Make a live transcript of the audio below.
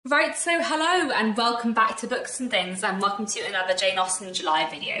Right, so hello and welcome back to Books and Things, and welcome to another Jane Austen July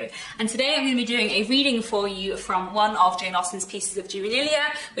video. And today I'm going to be doing a reading for you from one of Jane Austen's pieces of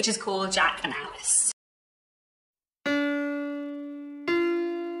juvenilia, which is called Jack and Alice.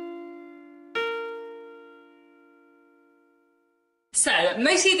 So,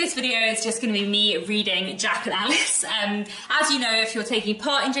 mostly this video is just going to be me reading Jack and Alice. As you know, if you're taking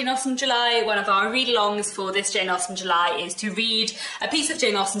part in Jane Austen July, one of our read-alongs for this Jane Austen July is to read a piece of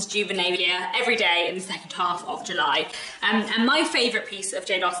Jane Austen's juvenilia every day in the second half of July. And my favourite piece of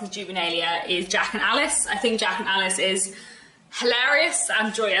Jane Austen's juvenilia is Jack and Alice. I think Jack and Alice is hilarious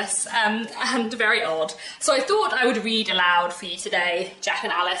and joyous and very odd. So I thought I would read aloud for you today, Jack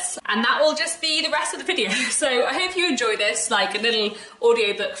and Alice, and that will just be the rest of the video. So I hope you enjoy this, like a little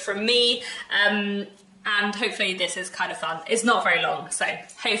audiobook from me, and hopefully this is kind of fun. It's not very long, so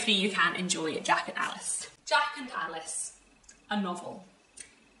hopefully you can enjoy Jack and Alice. Jack and Alice, a novel.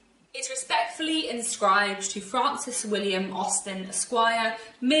 It's respectfully inscribed to Francis William Austen, Esquire,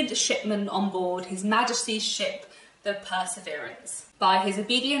 midshipman on board His Majesty's ship The Perseverance, by his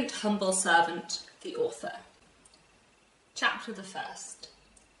obedient humble servant, the author. Chapter the first.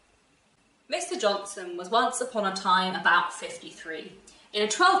 Mr. Johnson was once upon a time about 53. In a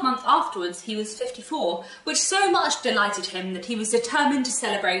 12-month afterwards he was 54, which so much delighted him that he was determined to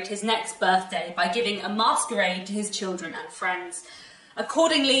celebrate his next birthday by giving a masquerade to his children and friends.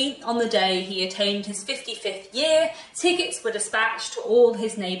 Accordingly, on the day he attained his 55th year, tickets were dispatched to all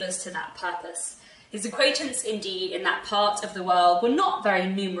his neighbours to that purpose. His acquaintance, indeed, in that part of the world were not very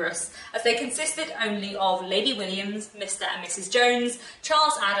numerous, as they consisted only of Lady Williams, Mr. and Mrs. Jones,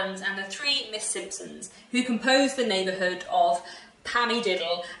 Charles Adams, and the three Miss Simpsons, who composed the neighbourhood of Pammy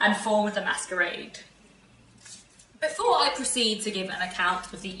Diddle and formed the masquerade. Before I proceed to give an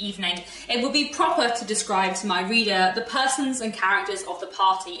account of the evening, it will be proper to describe to my reader the persons and characters of the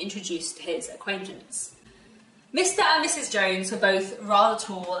party introduced to his acquaintance. Mr. and Mrs. Jones were both rather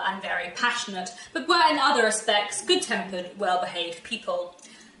tall and very passionate, but were in other respects good-tempered, well-behaved people.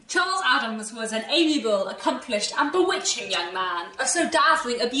 Charles Adams was an amiable, accomplished and bewitching young man, of so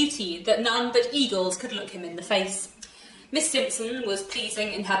dazzling a beauty that none but eagles could look him in the face. Miss Simpson was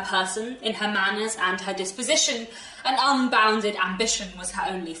pleasing in her person, in her manners and her disposition, and unbounded ambition was her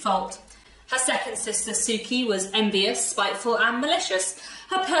only fault. Her second sister, Suki, was envious, spiteful and malicious.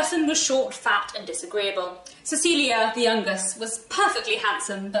 Her person was short, fat and disagreeable. Cecilia, the youngest, was perfectly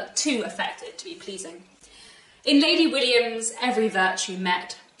handsome, but too affected to be pleasing. In Lady Williams, every virtue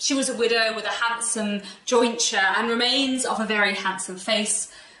met. She was a widow with a handsome jointure and remains of a very handsome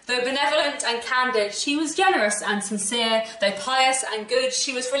face. Though benevolent and candid, she was generous and sincere. Though pious and good,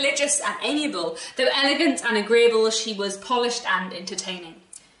 she was religious and amiable. Though elegant and agreeable, she was polished and entertaining.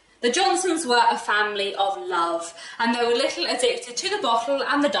 The Johnsons were a family of love, and though a little addicted to the bottle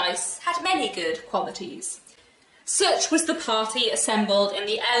and the dice, had many good qualities. Such was the party assembled in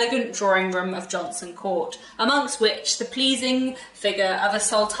the elegant drawing-room of Johnson Court, amongst which the pleasing figure of a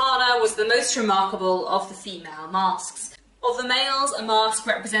sultana was the most remarkable of the female masks. Of the males, a mask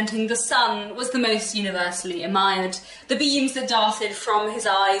representing the sun was the most universally admired. The beams that darted from his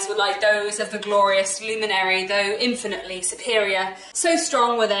eyes were like those of the glorious luminary, though infinitely superior. So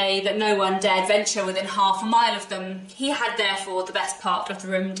strong were they that no one dared venture within half a mile of them. He had therefore the best part of the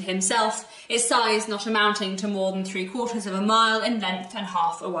room to himself, its size not amounting to more than 3/4 of a mile in length and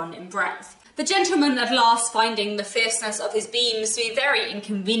half a one in breadth. The gentleman at last, finding the fierceness of his beams to be very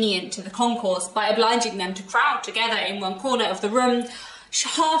inconvenient to the concourse by obliging them to crowd together in one corner of the room,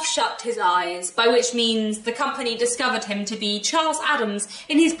 half shut his eyes, by which means the company discovered him to be Charles Adams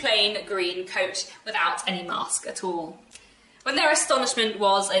in his plain green coat, without any mask at all. When their astonishment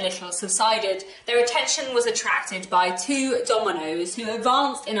was a little subsided, their attention was attracted by two dominoes who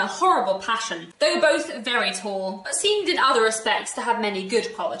advanced in a horrible passion, though both very tall, but seemed in other respects to have many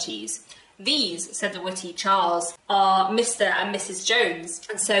good qualities. "These," said the witty Charles, "are Mr. and Mrs. Jones,"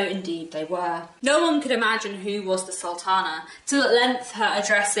 and so indeed they were. No one could imagine who was the sultana, till at length her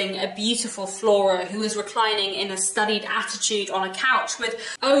addressing a beautiful Flora who was reclining in a studied attitude on a couch with,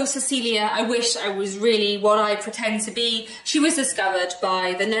 "Oh, Cecilia, I wish I was really what I pretend to be," she was discovered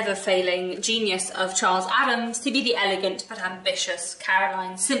by the never-failing genius of Charles Adams to be the elegant but ambitious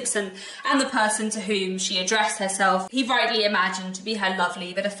Caroline Simpson, and the person to whom she addressed herself he rightly imagined to be her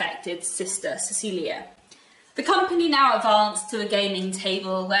lovely but affected sister Cecilia. The company now advanced to a gaming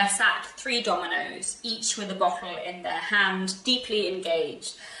table where sat three dominoes, each with a bottle in their hand, deeply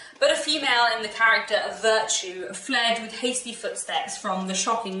engaged. But a female in the character of Virtue fled with hasty footsteps from the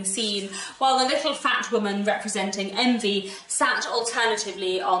shocking scene, while the little fat woman representing Envy sat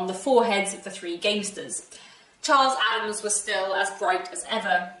alternatively on the foreheads of the three gamesters. Charles Adams was still as bright as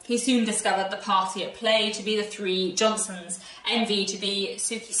ever. He soon discovered the party at play to be the three Johnsons, Envy to be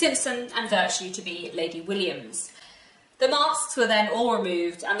Sukey Simpson, and Virtue to be Lady Williams. The masks were then all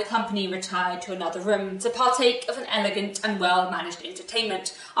removed and the company retired to another room to partake of an elegant and well-managed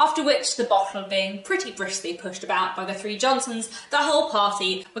entertainment, after which, the bottle being pretty briskly pushed about by the three Johnsons, the whole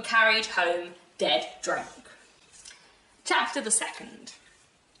party were carried home dead drunk. Chapter the second.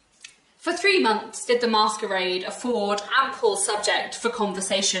 For 3 months did the masquerade afford ample subject for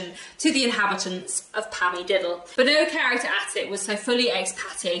conversation to the inhabitants of Pammy Diddle, but no character at it was so fully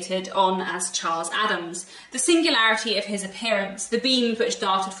expatiated on as Charles Adams. The singularity of his appearance, the beams which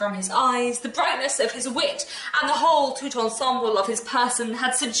darted from his eyes, the brightness of his wit, and the whole tout ensemble of his person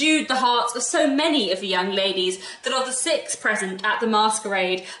had subdued the hearts of so many of the young ladies that of the 6 present at the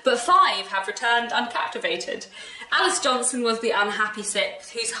masquerade, but 5 have returned uncaptivated. Alice Johnson was the unhappy 6th,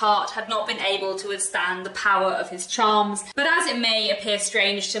 whose heart had not been able to withstand the power of his charms. But as it may appear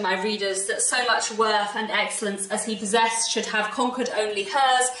strange to my readers that so much worth and excellence as he possessed should have conquered only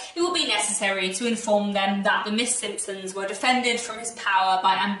hers, it will be necessary to inform them that the Miss Simpsons were defended from his power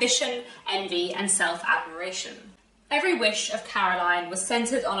by ambition, envy, and self-admiration. Every wish of Caroline was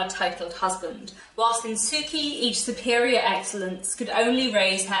centred on a titled husband, whilst in Sukey each superior excellence could only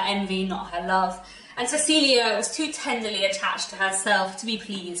raise her envy, not her love, and Cecilia was too tenderly attached to herself to be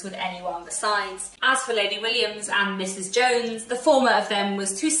pleased with anyone besides. As for Lady Williams and Mrs. Jones, the former of them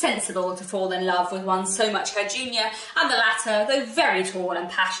was too sensible to fall in love with one so much her junior, and the latter, though very tall and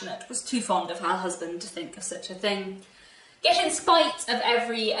passionate, was too fond of her husband to think of such a thing. Yet in spite of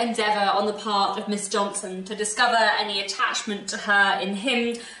every endeavour on the part of Miss Johnson to discover any attachment to her in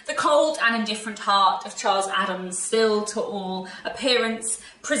him, the cold and indifferent heart of Charles Adams still to all appearance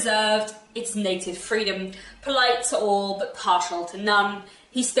preserved its native freedom, polite to all but partial to none.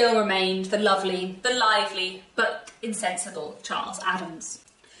 He still remained the lovely, the lively, but insensible Charles Adams.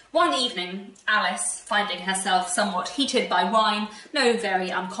 One evening, Alice, finding herself somewhat heated by wine, no very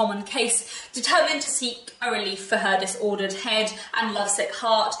uncommon case, determined to seek a relief for her disordered head and lovesick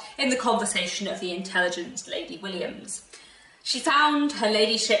heart in the conversation of the intelligent Lady Williams. She found her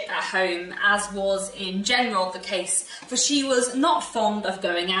ladyship at home, as was in general the case, for she was not fond of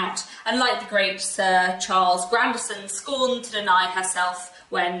going out, and like the great Sir Charles Grandison, scorned to deny herself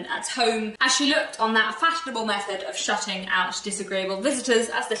when at home, as she looked on that fashionable method of shutting out disagreeable visitors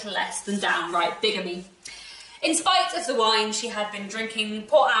as little less than downright bigamy. In spite of the wine she had been drinking,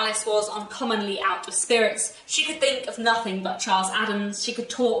 poor Alice was uncommonly out of spirits. She could think of nothing but Charles Adams, she could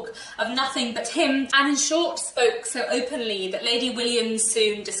talk of nothing but him, and in short spoke so openly that Lady Williams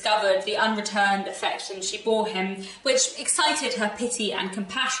soon discovered the unreturned affection she bore him, which excited her pity and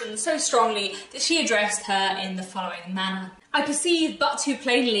compassion so strongly that she addressed her in the following manner. I perceive but too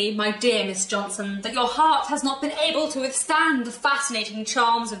plainly, my dear Miss Johnson, that your heart has not been able to withstand the fascinating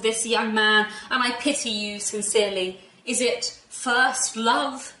charms of this young man, and I pity you sincerely. Is it first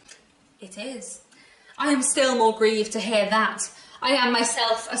love? It is. I am still more grieved to hear that. I am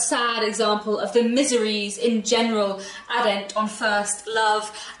myself a sad example of the miseries in general addent on first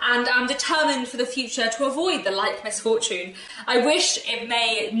love, and am determined for the future to avoid the like misfortune. I wish it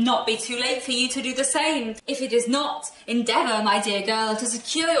may not be too late for you to do the same. If it is not, endeavour, my dear girl, to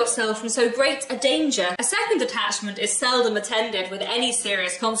secure yourself from so great a danger. A second attachment is seldom attended with any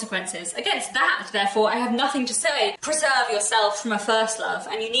serious consequences. Against that, therefore, I have nothing to say. Preserve yourself from a first love,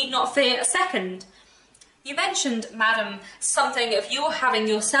 and you need not fear a second. You mentioned, madam, something of your having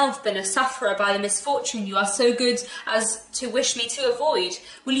yourself been a sufferer by the misfortune you are so good as to wish me to avoid.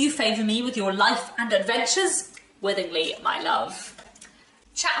 Will you favour me with your life and adventures? Willingly, my love.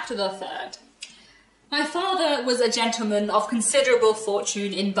 Chapter the third. My father was a gentleman of considerable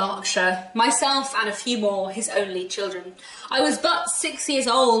fortune in Berkshire, myself and a few more his only children. I was but 6 years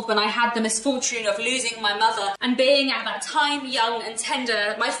old when I had the misfortune of losing my mother, and being at that time young and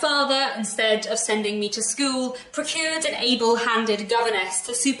tender, my father, instead of sending me to school, procured an able-handed governess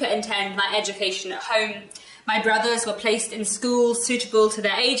to superintend my education at home. My brothers were placed in schools suitable to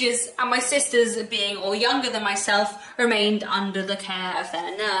their ages, and my sisters, being all younger than myself, remained under the care of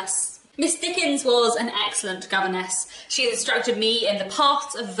their nurse. Miss Dickens was an excellent governess. She instructed me in the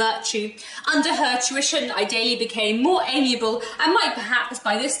paths of virtue. Under her tuition I daily became more amiable, and might perhaps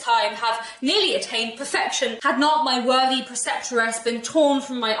by this time have nearly attained perfection, had not my worthy preceptress been torn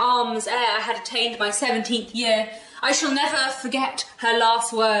from my arms ere I had attained my 17th year. I shall never forget her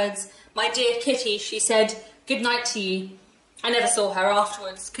last words. My dear Kitty, she said, good night to ye. I never saw her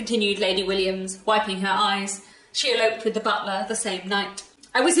afterwards, continued Lady Williams, wiping her eyes. She eloped with the butler the same night.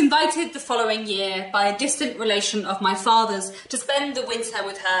 I was invited the following year by a distant relation of my father's to spend the winter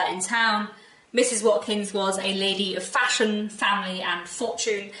with her in town. Mrs. Watkins was a lady of fashion, family and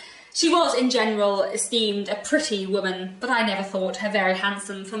fortune. She was, in general, esteemed a pretty woman, but I never thought her very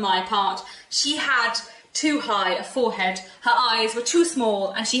handsome for my part. She had too high a forehead, her eyes were too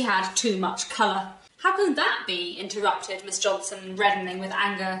small, and she had too much colour. How can that be? Interrupted Miss Johnson, reddening with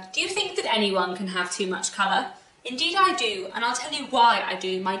anger. Do you think that anyone can have too much colour? Indeed I do, and I'll tell you why I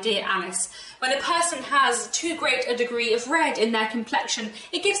do, my dear Alice. When a person has too great a degree of red in their complexion,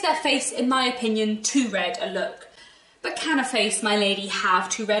 it gives their face, in my opinion, too red a look. But can a face, my lady, have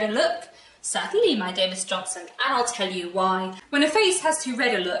too red a look? Certainly, my dear Miss Johnson, and I'll tell you why. When a face has too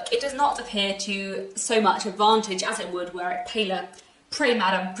red a look, it does not appear to so much advantage as it would were it paler. Pray,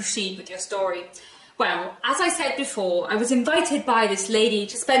 madam, proceed with your story. Well, as I said before, I was invited by this lady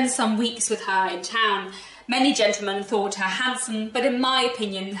to spend some weeks with her in town. Many gentlemen thought her handsome, but in my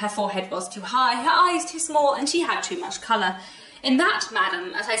opinion her forehead was too high, her eyes too small, and she had too much colour. In that,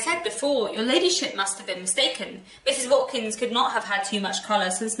 madam, as I said before, your ladyship must have been mistaken. Mrs. Watkins could not have had too much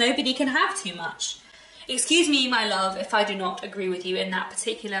colour, since nobody can have too much. Excuse me, my love, if I do not agree with you in that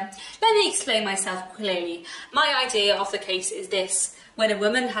particular. Let me explain myself clearly. My idea of the case is this. When a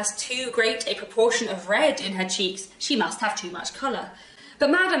woman has too great a proportion of red in her cheeks, she must have too much colour. But,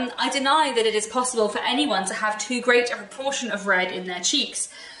 madam, I deny that it is possible for anyone to have too great a proportion of red in their cheeks.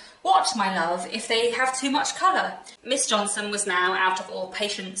 What, my love, if they have too much colour? Miss Johnson was now out of all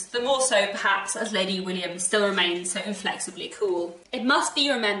patience, the more so, perhaps, as Lady Williams still remained so inflexibly cool. It must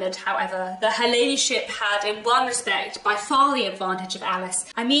be remembered, however, that her ladyship had in one respect by far the advantage of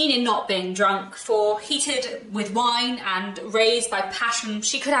Alice. I mean in not being drunk, for, heated with wine and raised by passion,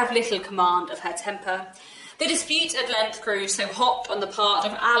 she could have little command of her temper. The dispute at length grew so hot on the part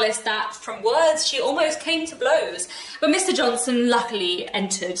of Alice that, from words, she almost came to blows. But Mr. Johnson luckily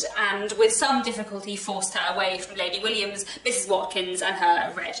entered, and with some difficulty forced her away from Lady Williams, Mrs. Watkins, and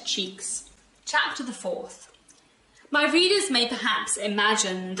her red cheeks. Chapter the 4th. My readers may perhaps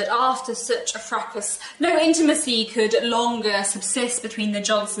imagine that after such a fracas, no intimacy could longer subsist between the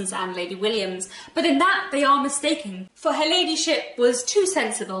Johnsons and Lady Williams, but in that they are mistaken, for her ladyship was too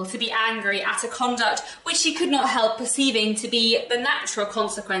sensible to be angry at a conduct which she could not help perceiving to be the natural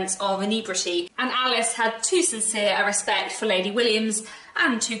consequence of inebriety, and Alice had too sincere a respect for Lady Williams,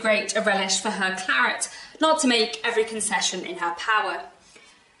 and too great a relish for her claret, not to make every concession in her power.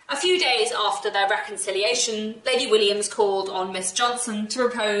 A few days after their reconciliation, Lady Williams called on Miss Johnson to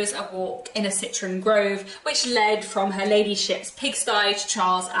propose a walk in a citron grove, which led from her ladyship's pigsty to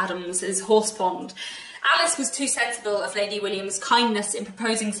Charles Adams's horse pond. Alice was too sensible of Lady Williams' kindness in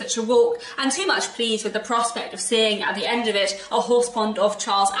proposing such a walk, and too much pleased with the prospect of seeing at the end of it a horse pond of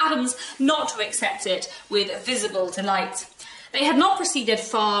Charles Adams, not to accept it with visible delight. They had not proceeded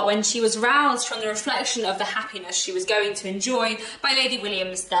far when she was roused from the reflection of the happiness she was going to enjoy by Lady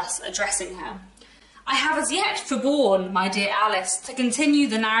Williams thus addressing her. I have as yet forborne, my dear Alice, to continue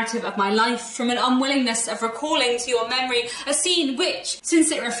the narrative of my life from an unwillingness of recalling to your memory a scene which,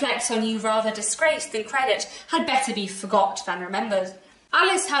 since it reflects on you rather disgrace than credit, had better be forgot than remembered.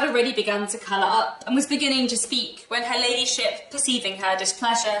 Alice had already begun to colour up, and was beginning to speak, when her ladyship, perceiving her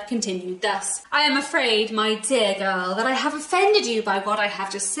displeasure, continued thus. I am afraid, my dear girl, that I have offended you by what I have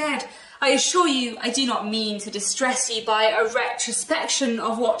just said. I assure you I do not mean to distress you by a retrospection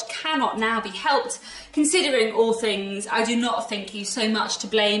of what cannot now be helped. Considering all things, I do not think you so much to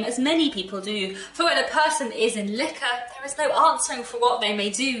blame as many people do, for when a person is in liquor, there is no answering for what they may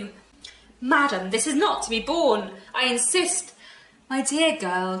do. Madam, this is not to be borne. I insist. My dear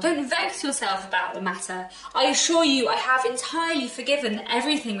girl, don't vex yourself about the matter. I assure you I have entirely forgiven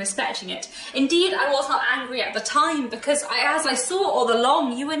everything respecting it. Indeed, I was not angry at the time, because as I saw all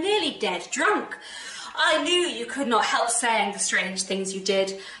along, you were nearly dead drunk. I knew you could not help saying the strange things you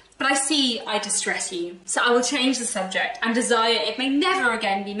did, but I see I distress you, so I will change the subject and desire it may never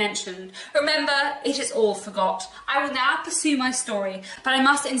again be mentioned. Remember, it is all forgot. I will now pursue my story, but I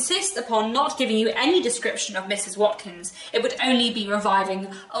must insist upon not giving you any description of Mrs. Watkins. It would only be reviving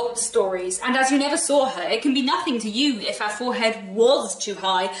old stories, and as you never saw her, it can be nothing to you if her forehead was too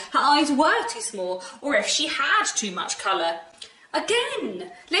high, her eyes were too small, or if she had too much colour.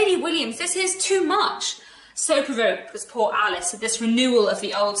 Again, Lady Williams, this is too much. So provoked was poor Alice at this renewal of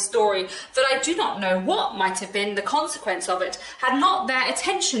the old story that I do not know what might have been the consequence of it had not their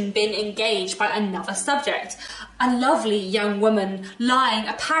attention been engaged by another subject. A lovely young woman, lying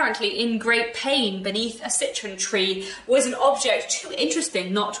apparently in great pain beneath a citron tree, was an object too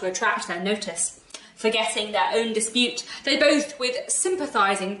interesting not to attract their notice. Forgetting their own dispute, they both, with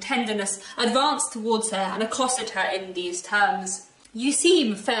sympathising tenderness, advanced towards her and accosted her in these terms. You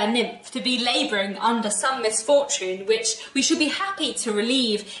seem, fair nymph, to be labouring under some misfortune, which we should be happy to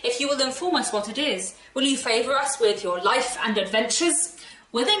relieve, if you will inform us what it is. Will you favour us with your life and adventures?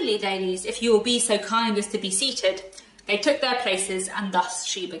 Willingly, ladies, if you will be so kind as to be seated. They took their places, and thus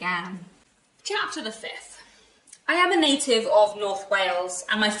she began. Chapter the 5th. I am a native of North Wales,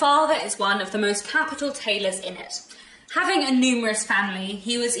 and my father is one of the most capital tailors in it. Having a numerous family,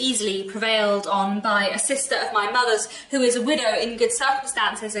 he was easily prevailed on by a sister of my mother's, who is a widow in good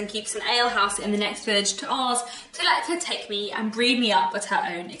circumstances and keeps an alehouse in the next village to ours, to let her take me and breed me up at her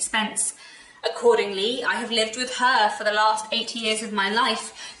own expense. Accordingly, I have lived with her for the last 8 years of my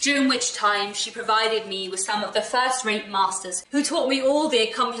life, during which time she provided me with some of the first-rate masters, who taught me all the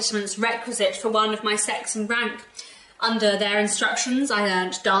accomplishments requisite for one of my sex and rank. Under their instructions I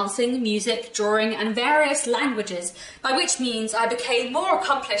learnt dancing, music, drawing, and various languages, by which means I became more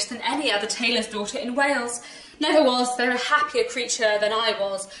accomplished than any other tailor's daughter in Wales. Never was there a happier creature than I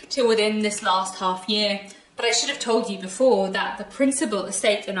was, till within this last half year. But I should have told you before that the principal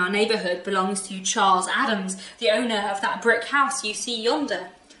estate in our neighbourhood belongs to Charles Adams, the owner of that brick house you see yonder.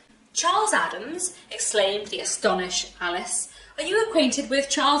 Charles Adams? Exclaimed the astonished Alice. Are you acquainted with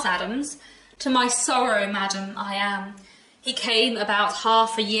Charles Adams? To my sorrow, madam, I am. He came about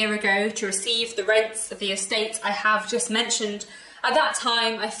half a year ago to receive the rents of the estate I have just mentioned. At that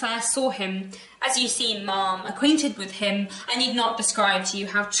time I first saw him. As you seem, ma'am, acquainted with him, I need not describe to you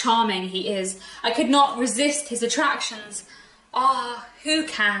how charming he is. I could not resist his attractions. Ah, who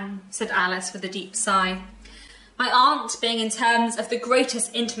can? Said Alice with a deep sigh. My aunt, being in terms of the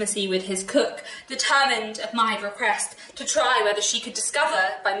greatest intimacy with his cook, determined, at my request, to try whether she could discover,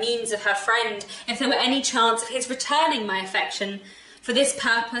 by means of her friend, if there were any chance of his returning my affection. For this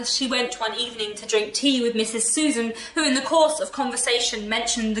purpose she went one evening to drink tea with Mrs. Susan, who in the course of conversation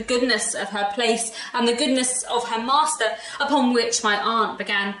mentioned the goodness of her place and the goodness of her master, upon which my aunt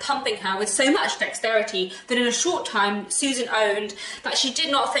began pumping her with so much dexterity that in a short time Susan owned that she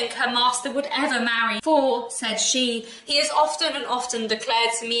did not think her master would ever marry, for, said she, he has often and often declared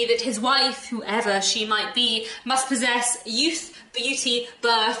to me that his wife, whoever she might be, must possess youth, beauty,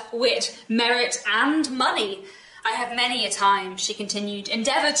 birth, wit, merit, and money. I have many a time, she continued,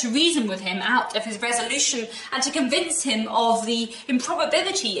 endeavoured to reason with him out of his resolution and to convince him of the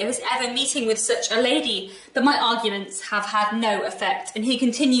improbability of his ever meeting with such a lady, but my arguments have had no effect, and he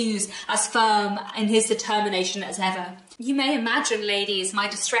continues as firm in his determination as ever. You may imagine, ladies, my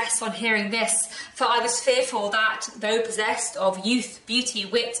distress on hearing this, for I was fearful that, though possessed of youth, beauty,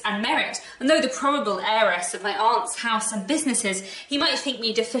 wit, and merit, and though the probable heiress of my aunt's house and businesses, he might think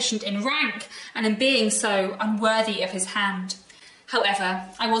me deficient in rank, and in being so, unworthy of his hand. However,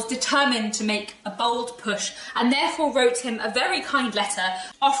 I was determined to make a bold push, and therefore wrote him a very kind letter,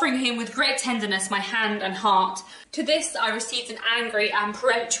 offering him with great tenderness my hand and heart. To this I received an angry and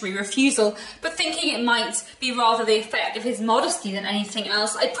peremptory refusal, but thinking it might be rather the effect of his modesty than anything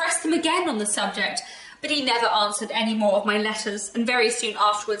else, I pressed him again on the subject, but he never answered any more of my letters, and very soon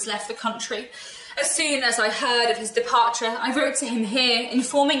afterwards left the country. As soon as I heard of his departure, I wrote to him here,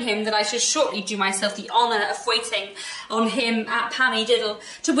 informing him that I should shortly do myself the honour of waiting on him at Pammy-Diddle,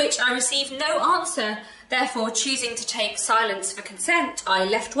 to which I received no answer. Therefore, choosing to take silence for consent, I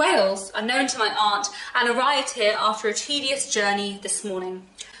left Wales, unknown to my aunt, and arrived here after a tedious journey this morning.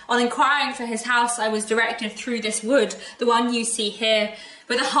 On inquiring for his house, I was directed through this wood, the one you see here.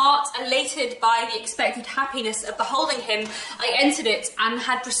 With a heart elated by the expected happiness of beholding him, I entered it and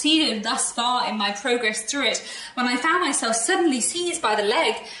had proceeded thus far in my progress through it, when I found myself suddenly seized by the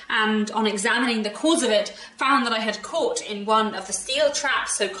leg, and, on examining the cause of it, found that I had caught in one of the steel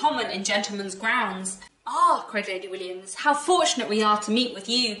traps so common in gentlemen's grounds. Ah, cried Lady Williams, how fortunate we are to meet with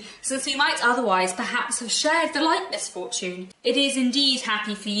you, since we might otherwise perhaps have shared the like misfortune. It is indeed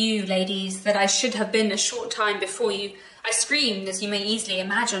happy for you, ladies, that I should have been a short time before you. I screamed, as you may easily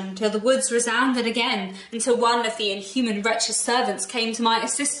imagine, till the woods resounded again, until one of the inhuman wretch's servants came to my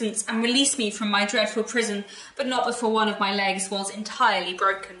assistance and released me from my dreadful prison, but not before one of my legs was entirely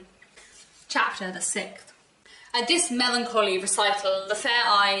broken. Chapter the 6th. At this melancholy recital, the fair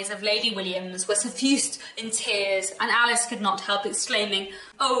eyes of Lady Williams were suffused in tears, and Alice could not help exclaiming,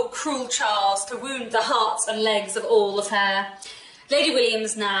 "Oh, cruel Charles, to wound the hearts and legs of all the fair!" Lady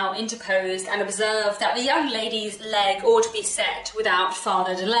Williams now interposed and observed that the young lady's leg ought to be set without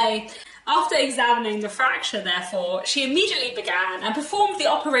farther delay. After examining the fracture, therefore, she immediately began and performed the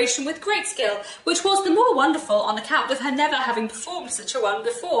operation with great skill, which was the more wonderful on account of her never having performed such a one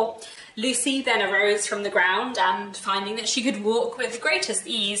before. Lucy then arose from the ground and, finding that she could walk with the greatest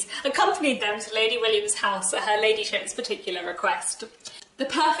ease, accompanied them to Lady Williams' house at her ladyship's particular request. The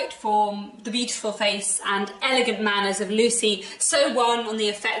perfect form, the beautiful face and elegant manners of Lucy so won on the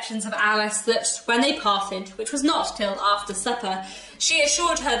affections of Alice that when they parted, which was not till after supper, she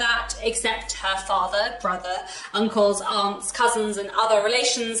assured her that, except her father, brother, uncles, aunts, cousins and other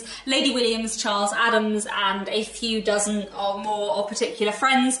relations, Lady Williams, Charles Adams and a few dozen or more of particular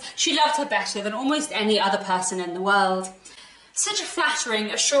friends, she loved her better than almost any other person in the world. Such a flattering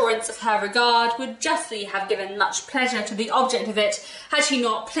assurance of her regard would justly have given much pleasure to the object of it, had she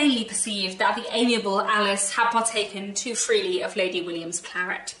not plainly perceived that the amiable Alice had partaken too freely of Lady William's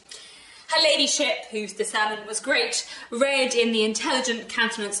claret. Her ladyship, whose discernment was great, read in the intelligent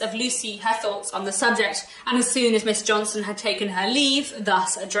countenance of Lucy her thoughts on the subject, and as soon as Miss Johnson had taken her leave,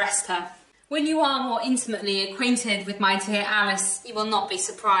 thus addressed her. When you are more intimately acquainted with my dear Alice, you will not be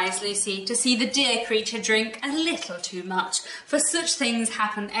surprised, Lucy, to see the dear creature drink a little too much, for such things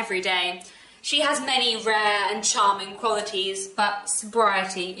happen every day. She has many rare and charming qualities, but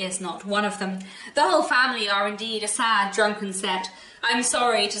sobriety is not one of them. The whole family are indeed a sad drunken set. I'm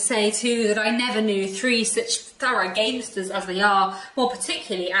sorry to say, too, that I never knew three such thorough gamesters as they are, more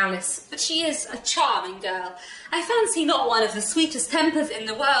particularly Alice, but she is a charming girl. I fancy not one of the sweetest tempers in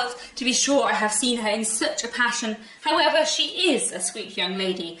the world. To be sure, I have seen her in such a passion. However, she is a sweet young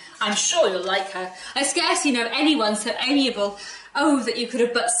lady. I'm sure you'll like her. I scarcely know anyone so amiable. Oh, that you could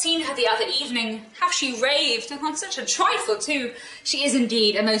have but seen her the other evening. How she raved, and on such a trifle, too. She is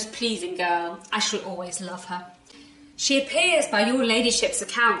indeed a most pleasing girl. I shall always love her. She appears, by your ladyship's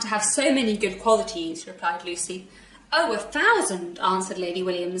account, to have so many good qualities, replied Lucy. Oh, 1,000, answered Lady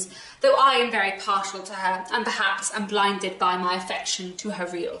Williams, though I am very partial to her, and perhaps am blinded by my affection to her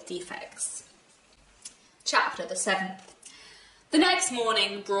real defects. Chapter the 7th. The next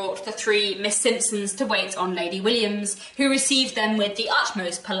morning brought the three Miss Simpsons to wait on Lady Williams, who received them with the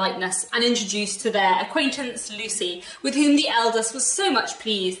utmost politeness and introduced to their acquaintance Lucy, with whom the eldest was so much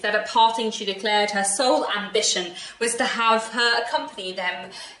pleased that at parting she declared her sole ambition was to have her accompany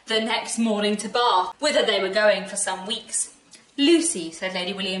them the next morning to Bath, whither they were going for some weeks. Lucy, said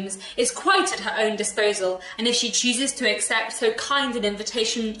Lady Williams, is quite at her own disposal, and if she chooses to accept so kind an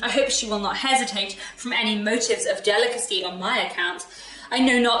invitation, I hope she will not hesitate from any motives of delicacy on my account. I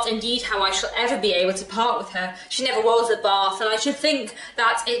know not indeed how I shall ever be able to part with her. She never was at Bath, and I should think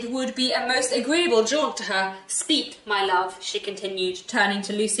that it would be a most agreeable jaunt to her. Speak, my love, she continued, turning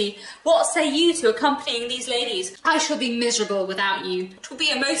to Lucy. What say you to accompanying these ladies? I shall be miserable without you. It will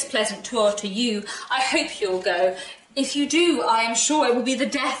be a most pleasant tour to you. I hope you'll go. If you do, I am sure it will be the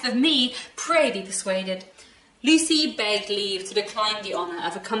death of me. Pray be persuaded. Lucy begged leave to decline the honour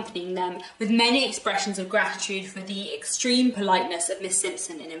of accompanying them, with many expressions of gratitude for the extreme politeness of Miss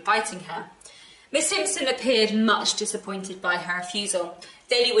Simpson in inviting her. Miss Simpson appeared much disappointed by her refusal.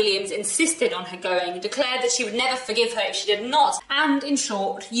 Lady Williams insisted on her going, declared that she would never forgive her if she did not, and, in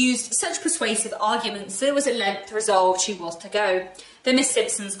short, used such persuasive arguments that it was at length resolved she was to go. The Miss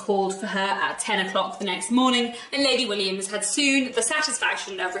Simpsons called for her at 10 o'clock the next morning, and Lady Williams had soon the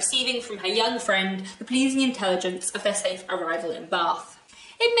satisfaction of receiving from her young friend the pleasing intelligence of their safe arrival in Bath.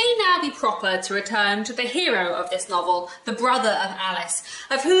 It may now be proper to return to the hero of this novel, the brother of Alice,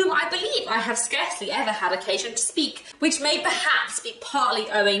 of whom I believe I have scarcely ever had occasion to speak, which may perhaps be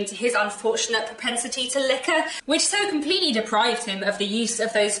partly owing to his unfortunate propensity to liquor, which so completely deprived him of the use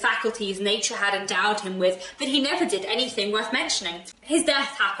of those faculties nature had endowed him with that he never did anything worth mentioning. His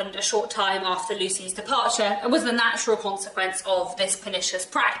death happened a short time after Lucy's departure, and was the natural consequence of this pernicious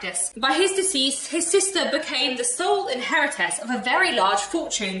practice. By his decease, his sister became the sole inheritess of a very large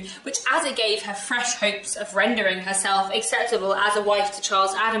fortune, which, as it gave her fresh hopes of rendering herself acceptable as a wife to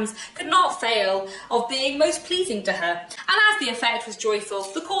Charles Adams, could not fail of being most pleasing to her, and as the effect was joyful,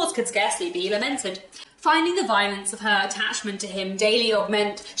 the cause could scarcely be lamented. Finding the violence of her attachment to him daily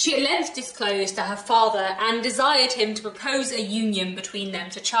augment, she at length disclosed to her father, and desired him to propose a union between them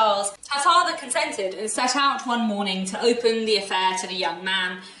to Charles. Her father consented, and set out one morning to open the affair to the young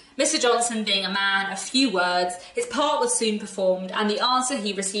man. Mr. Johnson being a man of few words, his part was soon performed, and the answer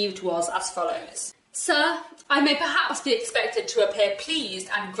he received was as follows. Sir, I may perhaps be expected to appear pleased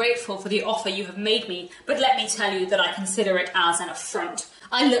and grateful for the offer you have made me, but let me tell you that I consider it as an affront.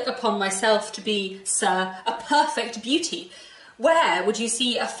 I look upon myself to be, sir, a perfect beauty. Where would you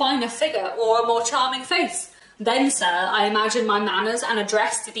see a finer figure or a more charming face? Then, sir, I imagine my manners and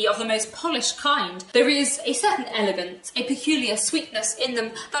address to be of the most polished kind. There is a certain elegance, a peculiar sweetness in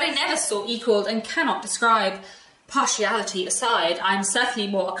them that I never saw equalled and cannot describe. Partiality aside, I am certainly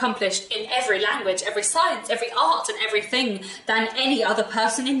more accomplished in every language, every science, every art, and everything than any other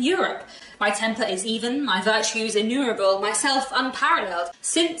person in Europe. My temper is even, my virtues innumerable, myself unparalleled.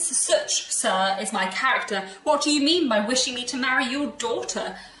 Since such, sir, is my character, what do you mean by wishing me to marry your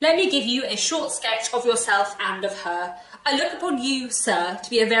daughter? Let me give you a short sketch of yourself and of her. I look upon you, sir, to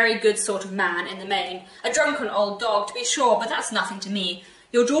be a very good sort of man in the main. A drunken old dog, to be sure, but that's nothing to me.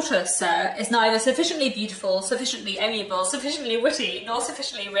 Your daughter, sir, is neither sufficiently beautiful, sufficiently amiable, sufficiently witty, nor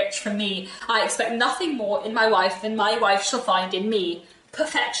sufficiently rich for me. I expect nothing more in my wife than my wife shall find in me.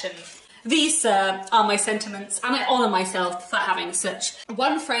 Perfection. These, sir, are my sentiments, and I honour myself for having such.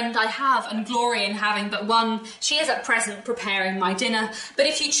 One friend I have, and glory in having but one. She is at present preparing my dinner, but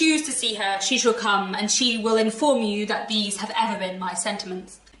if you choose to see her, she shall come, and she will inform you that these have ever been my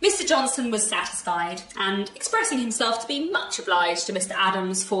sentiments. Mr. Johnson was satisfied, and expressing himself to be much obliged to Mr.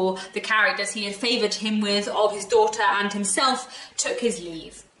 Adams for the characters he had favoured him with of his daughter and himself, took his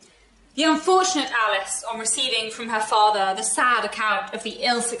leave. The unfortunate Alice, on receiving from her father the sad account of the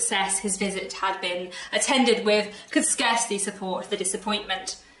ill success his visit had been attended with, could scarcely support the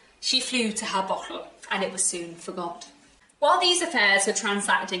disappointment. She flew to her bottle, and it was soon forgot. While these affairs were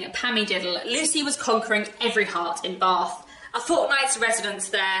transacting at Pammy-Diddle, Lucy was conquering every heart in Bath. A fortnight's residence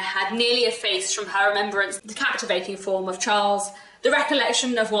there had nearly effaced from her remembrance the captivating form of Charles. The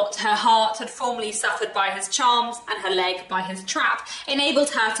recollection of what her heart had formerly suffered by his charms and her leg by his trap enabled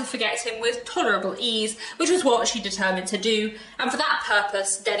her to forget him with tolerable ease, which was what she determined to do, and for that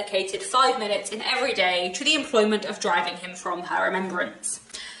purpose dedicated 5 minutes in every day to the employment of driving him from her remembrance.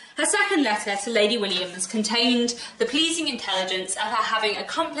 Her second letter to Lady Williams contained the pleasing intelligence of her having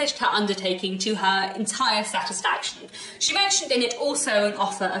accomplished her undertaking to her entire satisfaction. She mentioned in it also an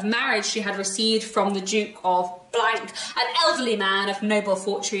offer of marriage she had received from the Duke of Blank, an elderly man of noble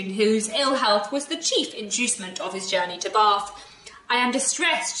fortune whose ill health was the chief inducement of his journey to Bath. I am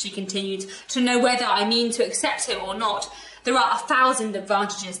distressed, she continued, to know whether I mean to accept him or not. There are 1,000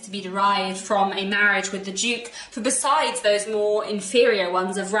 advantages to be derived from a marriage with the Duke, for besides those more inferior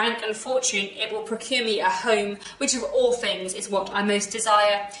ones of rank and fortune, it will procure me a home, which of all things is what I most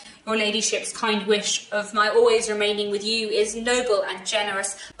desire. Your ladyship's kind wish of my always remaining with you is noble and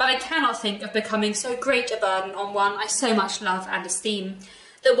generous, but I cannot think of becoming so great a burden on one I so much love and esteem.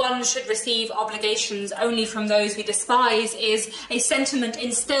 That one should receive obligations only from those we despise is a sentiment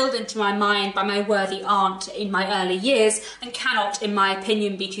instilled into my mind by my worthy aunt in my early years, and cannot, in my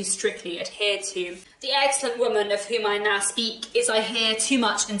opinion, be too strictly adhered to. The excellent woman of whom I now speak is, I hear, too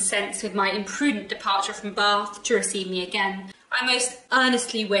much incensed with my imprudent departure from Bath to receive me again. I most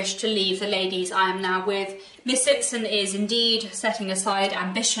earnestly wish to leave the ladies I am now with. Miss Simpson is, indeed, setting aside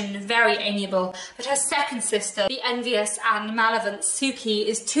ambition, very amiable, but her second sister, the envious and malevolent Suki,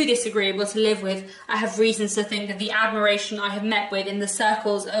 is too disagreeable to live with. I have reasons to think that the admiration I have met with in the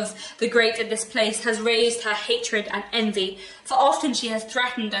circles of the great of this place has raised her hatred and envy, for often she has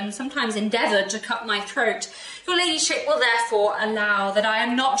threatened and sometimes endeavoured to cut my throat. Your ladyship will therefore allow that I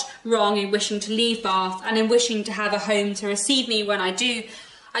am not wrong in wishing to leave Bath, and in wishing to have a home to receive me when I do.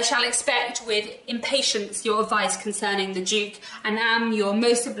 I shall expect with impatience your advice concerning the Duke, and am your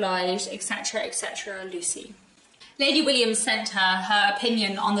most obliged, etc., etc., Lucy. Lady Williams sent her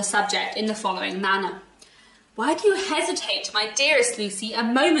opinion on the subject in the following manner. Why do you hesitate, my dearest Lucy, a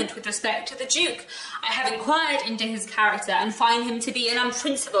moment with respect to the Duke? I have inquired into his character, and find him to be an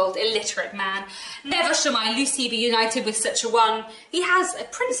unprincipled, illiterate man. Never shall my Lucy be united with such a one. He has a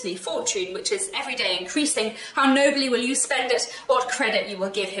princely fortune, which is every day increasing. How nobly will you spend it? What credit you will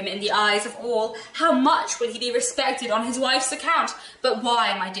give him in the eyes of all? How much will he be respected on his wife's account? But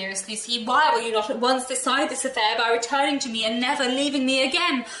why, my dearest Lucy, why will you not at once decide this affair by returning to me and never leaving me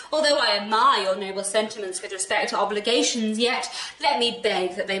again? Although I admire your noble sentiments with respect to obligations, yet let me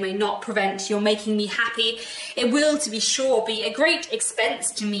beg that they may not prevent your making me happy. It will, to be sure, be a great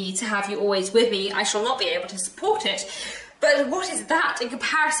expense to me to have you always with me. I shall not be able to support it. But what is that in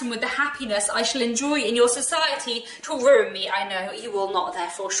comparison with the happiness I shall enjoy in your society? 'Twill ruin me, I know. You will not,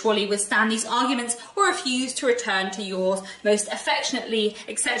 therefore, surely withstand these arguments, or refuse to return to yours most affectionately,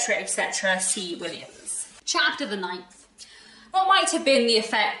 etc., etc., C. Williams. Chapter the 9th. What might have been the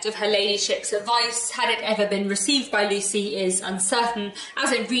effect of her ladyship's advice, had it ever been received by Lucy, is uncertain,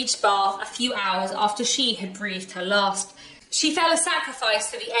 as it reached Bath a few hours after she had breathed her last. She fell a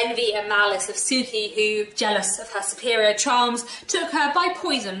sacrifice to the envy and malice of Suki, who, jealous of her superior charms, took her by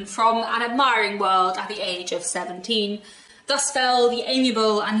poison from an admiring world at the age of 17. Thus fell the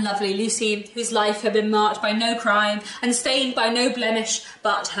amiable and lovely Lucy, whose life had been marked by no crime and stained by no blemish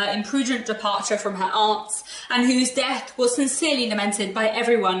but her imprudent departure from her aunts, and whose death was sincerely lamented by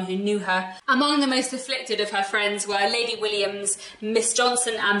everyone who knew her. Among the most afflicted of her friends were Lady Williams, Miss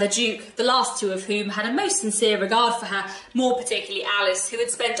Johnson and the Duke, the last two of whom had a most sincere regard for her, more particularly Alice, who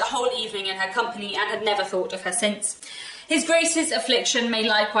had spent a whole evening in her company and had never thought of her since. His Grace's affliction may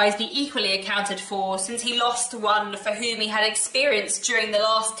likewise be equally accounted for, since he lost one for whom he had experienced during the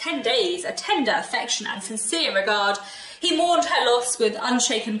last 10 days a tender affection and sincere regard. He mourned her loss with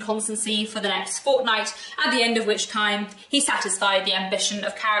unshaken constancy for the next fortnight, at the end of which time he satisfied the ambition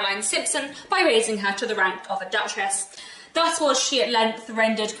of Caroline Simpson by raising her to the rank of a duchess. Thus was she at length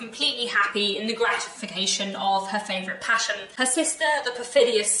rendered completely happy in the gratification of her favourite passion. Her sister, the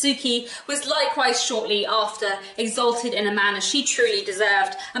perfidious Suki, was likewise shortly after exalted in a manner she truly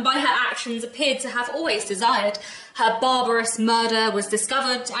deserved, and by her actions appeared to have always desired. Her barbarous murder was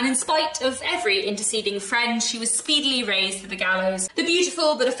discovered, and in spite of every interceding friend, she was speedily raised to the gallows. The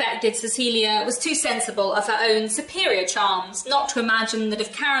beautiful but affected Cecilia was too sensible of her own superior charms not to imagine that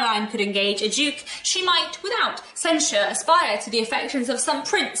if Caroline could engage a duke, she might, without censure, aspire to the affections of some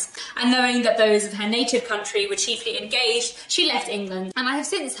prince, and knowing that those of her native country were chiefly engaged, she left England, and I have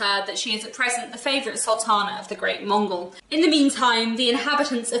since heard that she is at present the favourite sultana of the great Mongol. In the meantime, the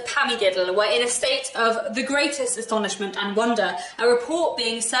inhabitants of Pamididdle were in a state of the greatest astonishment and wonder, a report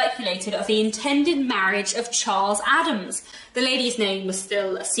being circulated of the intended marriage of Charles Adams. The lady's name was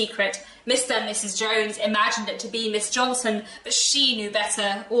still a secret. Mr. and Mrs. Jones imagined it to be Miss Johnson, but she knew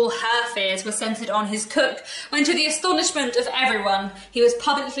better. All her fears were centred on his cook, when to the astonishment of everyone, he was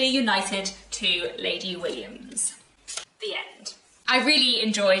publicly united to Lady Williams. The end. I really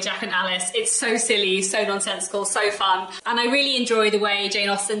enjoy Jack and Alice. It's so silly, so nonsensical, so fun. And I really enjoy the way Jane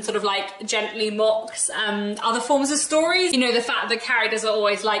Austen sort of like gently mocks other forms of stories. You know, the fact that characters are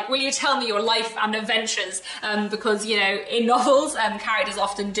always like, will you tell me your life and adventures? Because, you know, in novels, characters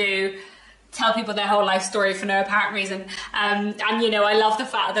often do tell people their whole life story for no apparent reason. And, you know, I love the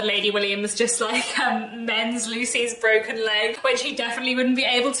fact that Lady Williams just like mends Lucy's broken leg when she definitely wouldn't be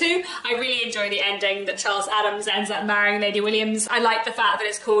able to. I really enjoy the ending that Charles Adams ends up marrying Lady Williams. I like the fact that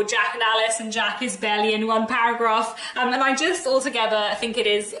it's called Jack and Alice and Jack is barely in one paragraph. And I just altogether think it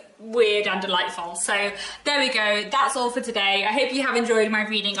is weird and delightful. So there we go, that's all for today. I hope you have enjoyed my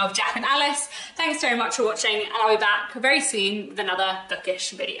reading of Jack and Alice. Thanks very much for watching, and I'll be back very soon with another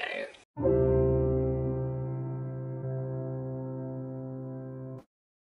bookish video.